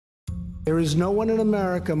There is no one in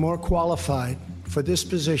America more qualified for this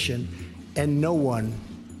position and no one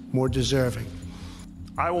more deserving.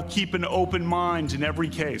 I will keep an open mind in every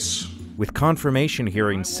case. With confirmation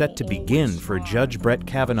hearings set to begin for Judge Brett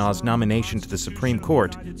Kavanaugh's nomination to the Supreme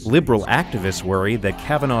Court, liberal activists worry that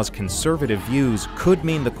Kavanaugh's conservative views could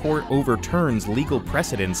mean the court overturns legal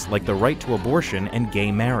precedents like the right to abortion and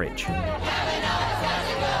gay marriage.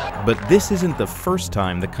 But this isn't the first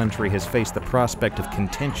time the country has faced the prospect of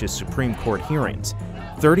contentious Supreme Court hearings.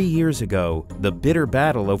 30 years ago, the bitter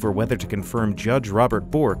battle over whether to confirm Judge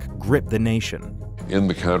Robert Bork gripped the nation. In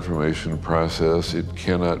the confirmation process, it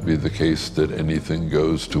cannot be the case that anything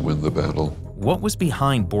goes to win the battle. What was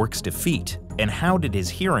behind Bork's defeat, and how did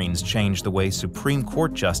his hearings change the way Supreme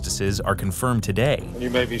Court justices are confirmed today?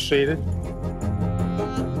 You may be seated.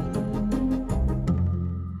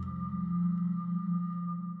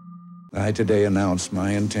 I today announce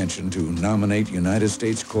my intention to nominate United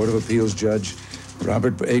States Court of Appeals Judge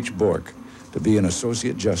Robert H. Bork to be an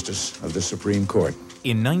Associate Justice of the Supreme Court.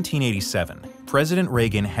 In 1987, President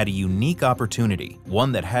Reagan had a unique opportunity,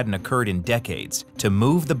 one that hadn't occurred in decades, to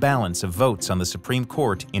move the balance of votes on the Supreme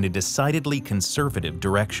Court in a decidedly conservative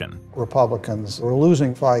direction. Republicans were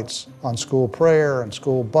losing fights on school prayer and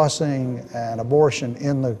school busing and abortion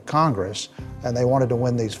in the Congress, and they wanted to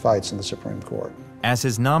win these fights in the Supreme Court. As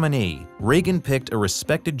his nominee, Reagan picked a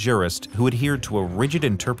respected jurist who adhered to a rigid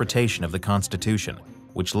interpretation of the Constitution,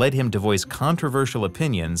 which led him to voice controversial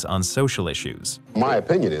opinions on social issues. My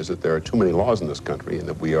opinion is that there are too many laws in this country and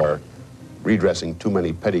that we are redressing too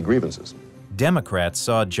many petty grievances. Democrats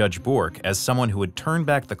saw Judge Bork as someone who would turn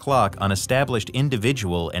back the clock on established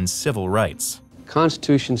individual and civil rights. The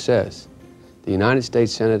Constitution says the United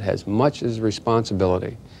States Senate has much as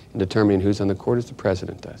responsibility in determining who's on the court as the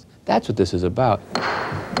president does. That's what this is about.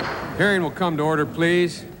 Hearing will come to order,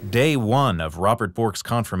 please. Day one of Robert Bork's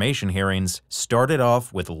confirmation hearings started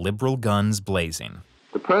off with liberal guns blazing.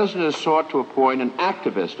 The president has sought to appoint an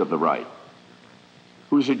activist of the right,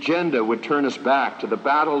 whose agenda would turn us back to the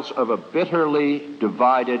battles of a bitterly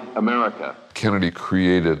divided America. Kennedy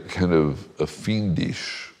created kind of a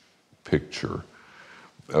fiendish picture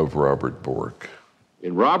of Robert Bork.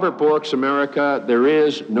 In Robert Bork's America, there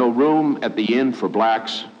is no room at the inn for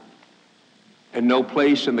blacks and no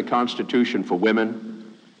place in the Constitution for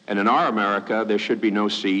women. And in our America, there should be no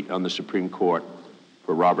seat on the Supreme Court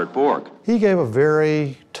for Robert Bork. He gave a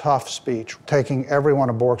very tough speech, taking every one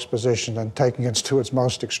of Bork's positions and taking it to its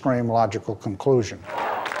most extreme logical conclusion.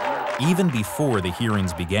 Even before the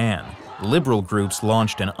hearings began, liberal groups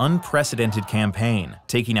launched an unprecedented campaign,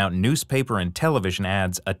 taking out newspaper and television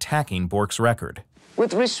ads attacking Bork's record.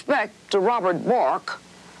 With respect to Robert Bork,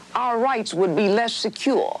 our rights would be less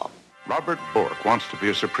secure. Robert Bork wants to be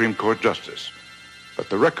a Supreme Court justice, but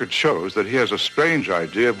the record shows that he has a strange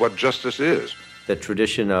idea of what justice is. The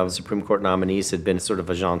tradition of Supreme Court nominees had been sort of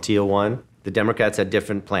a genteel one. The Democrats had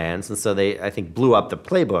different plans, and so they, I think, blew up the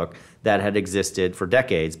playbook that had existed for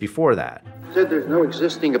decades before that. You said there's no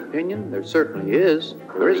existing opinion? There certainly is.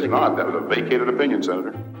 There is not. That was a vacated opinion,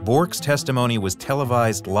 Senator. Bork's testimony was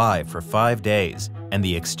televised live for 5 days, and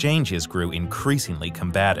the exchanges grew increasingly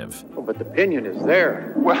combative. Oh, but the opinion is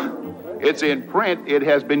there. Well, it's in print. It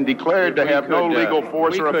has been declared to have no legal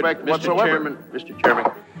force or effect whatsoever. Mr.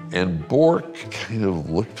 Chairman. And Bork kind of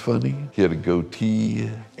looked funny. He had a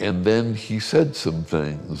goatee. And then he said some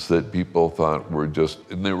things that people thought were just,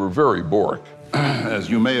 and they were very Bork. As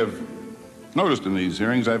you may have noticed in these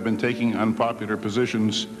hearings, I've been taking unpopular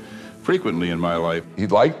positions frequently in my life. He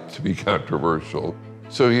liked to be controversial.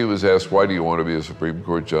 So he was asked, why do you want to be a Supreme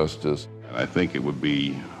Court justice? And I think it would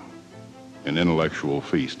be an intellectual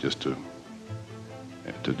feast just to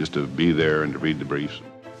be there and to read the briefs.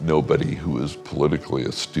 Nobody who is politically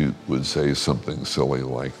astute would say something silly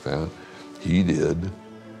like that. He did.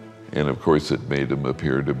 And of course, it made him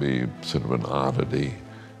appear to be sort of an oddity,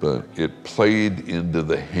 but it played into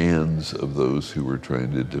the hands of those who were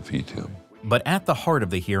trying to defeat him. But at the heart of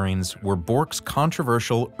the hearings were Bork's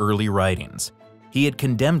controversial early writings. He had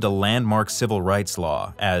condemned a landmark civil rights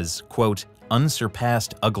law as, quote,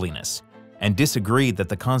 unsurpassed ugliness, and disagreed that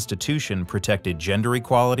the Constitution protected gender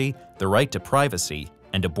equality, the right to privacy,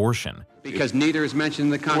 and abortion. Because neither is mentioned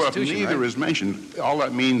in the Constitution, Well, if neither is mentioned, all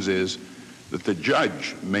that means is that the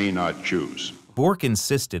judge may not choose. Bork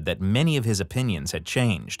insisted that many of his opinions had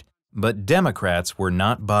changed, but Democrats were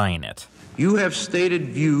not buying it. You have stated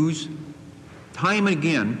views time and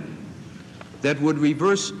again that would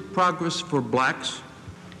reverse progress for blacks,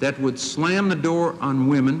 that would slam the door on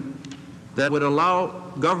women, that would allow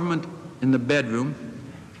government in the bedroom,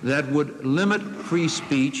 that would limit free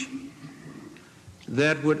speech,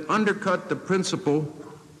 that would undercut the principle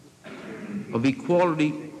of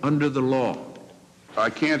equality under the law. I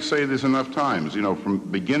can't say this enough times. You know, from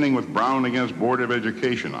beginning with Brown against Board of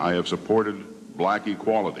Education, I have supported black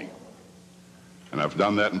equality. And I've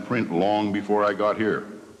done that in print long before I got here.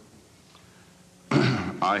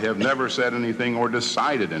 I have never said anything or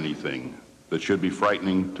decided anything that should be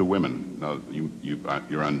frightening to women. Now,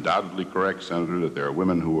 you're undoubtedly correct, Senator, that there are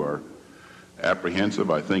women who are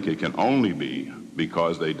apprehensive. I think it can only be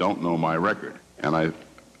because they don't know my record. And I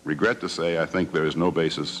regret to say I think there is no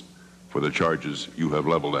basis for the charges you have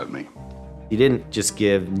leveled at me. He didn't just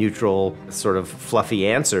give neutral, sort of fluffy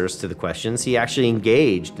answers to the questions. He actually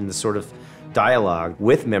engaged in the sort of dialogue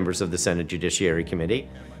with members of the Senate Judiciary Committee.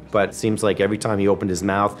 But it seems like every time he opened his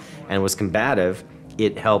mouth and was combative,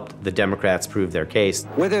 it helped the Democrats prove their case.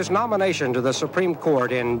 With his nomination to the Supreme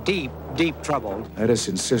Court in deep, deep trouble, Let us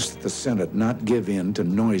insist that the Senate not give in to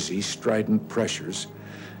noisy, strident pressures,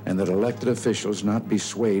 and that elected officials not be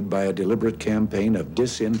swayed by a deliberate campaign of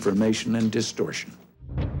disinformation and distortion.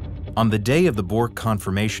 On the day of the Bork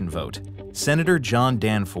confirmation vote, Senator John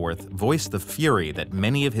Danforth voiced the fury that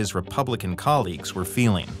many of his Republican colleagues were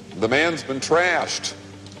feeling. The man's been trashed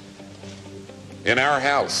in our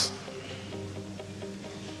House.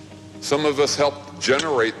 Some of us helped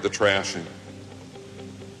generate the trashing.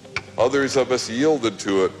 Others of us yielded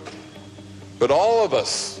to it. But all of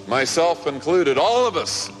us, myself included, all of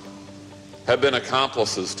us have been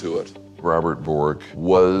accomplices to it. Robert Bork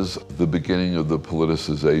was the beginning of the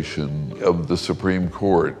politicization of the Supreme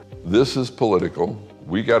Court. This is political.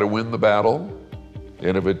 We got to win the battle.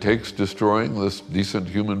 And if it takes destroying this decent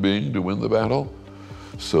human being to win the battle,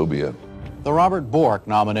 so be it. The Robert Bork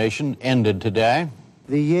nomination ended today.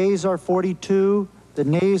 The yeas are 42, the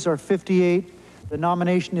nays are 58. The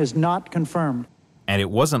nomination is not confirmed. And it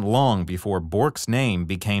wasn't long before Bork's name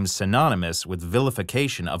became synonymous with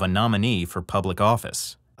vilification of a nominee for public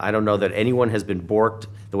office. I don't know that anyone has been borked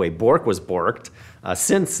the way Bork was borked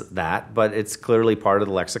since that, but it's clearly part of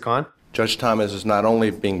the lexicon. Judge Thomas is not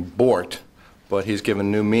only being borked, but he's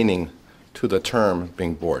given new meaning to the term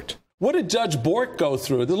being borked. What did Judge Bork go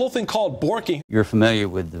through? The little thing called borking. You're familiar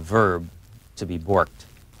with the verb to be borked.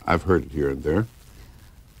 I've heard it here and there.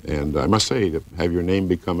 And I must say, to have your name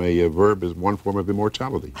become a verb is one form of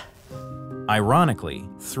immortality. Ironically,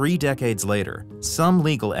 3 decades later, some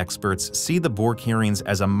legal experts see the Bork hearings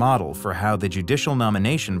as a model for how the judicial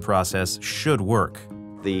nomination process should work.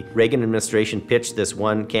 The Reagan administration pitched this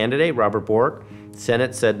one candidate, Robert Bork.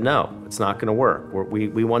 Senate said, no, it's not going to work.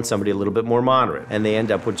 We want somebody a little bit more moderate. And they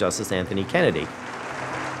end up with Justice Anthony Kennedy.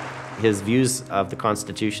 His views of the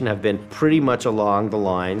Constitution have been pretty much along the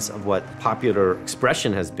lines of what popular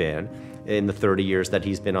expression has been in the 30 years that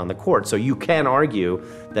he's been on the court. So you can argue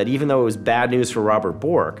that even though it was bad news for Robert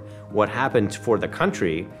Bork, what happened for the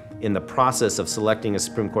country in the process of selecting a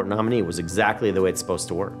Supreme Court nominee was exactly the way it's supposed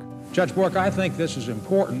to work. Judge Bork, I think this is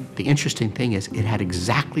important. The interesting thing is it had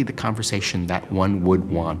exactly the conversation that one would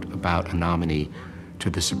want about a nominee to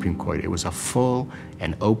the Supreme Court. It was a full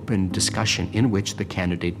and open discussion in which the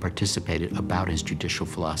candidate participated about his judicial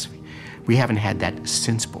philosophy. We haven't had that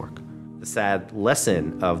since Bork. The sad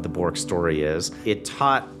lesson of the Bork story is it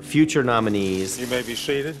taught future nominees You may be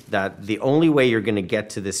seated. that the only way you're going to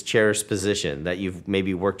get to this cherished position that you've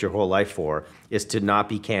maybe worked your whole life for is to not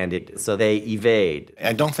be candid. So they evade.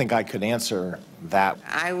 I don't think I could answer that.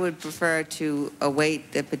 I would prefer to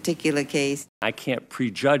await the particular case. I can't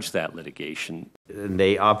prejudge that litigation. And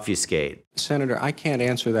they obfuscate. Senator, I can't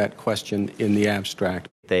answer that question in the abstract.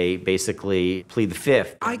 They basically plead the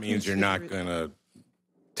fifth. That means you're not going to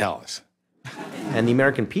tell us. And the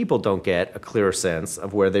American people don't get a clearer sense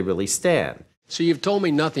of where they really stand. So you've told me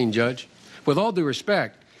nothing, Judge. With all due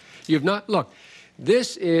respect, you've not, look,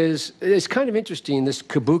 it's kind of interesting, this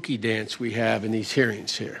kabuki dance we have in these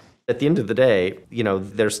hearings here. At the end of the day, you know,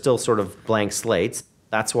 they're still sort of blank slates.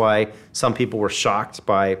 That's why some people were shocked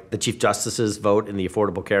by the Chief Justice's vote in the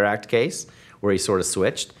Affordable Care Act case, where he sort of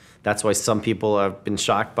switched. That's why some people have been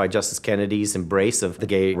shocked by Justice Kennedy's embrace of the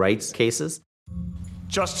gay rights cases.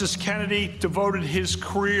 Justice Kennedy devoted his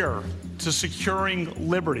career to securing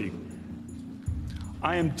liberty.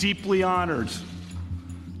 I am deeply honored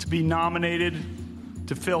to be nominated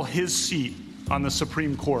to fill his seat on the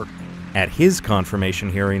Supreme Court. At his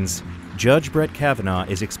confirmation hearings, Judge Brett Kavanaugh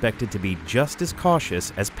is expected to be just as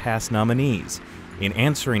cautious as past nominees in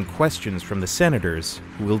answering questions from the senators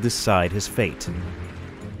who will decide his fate.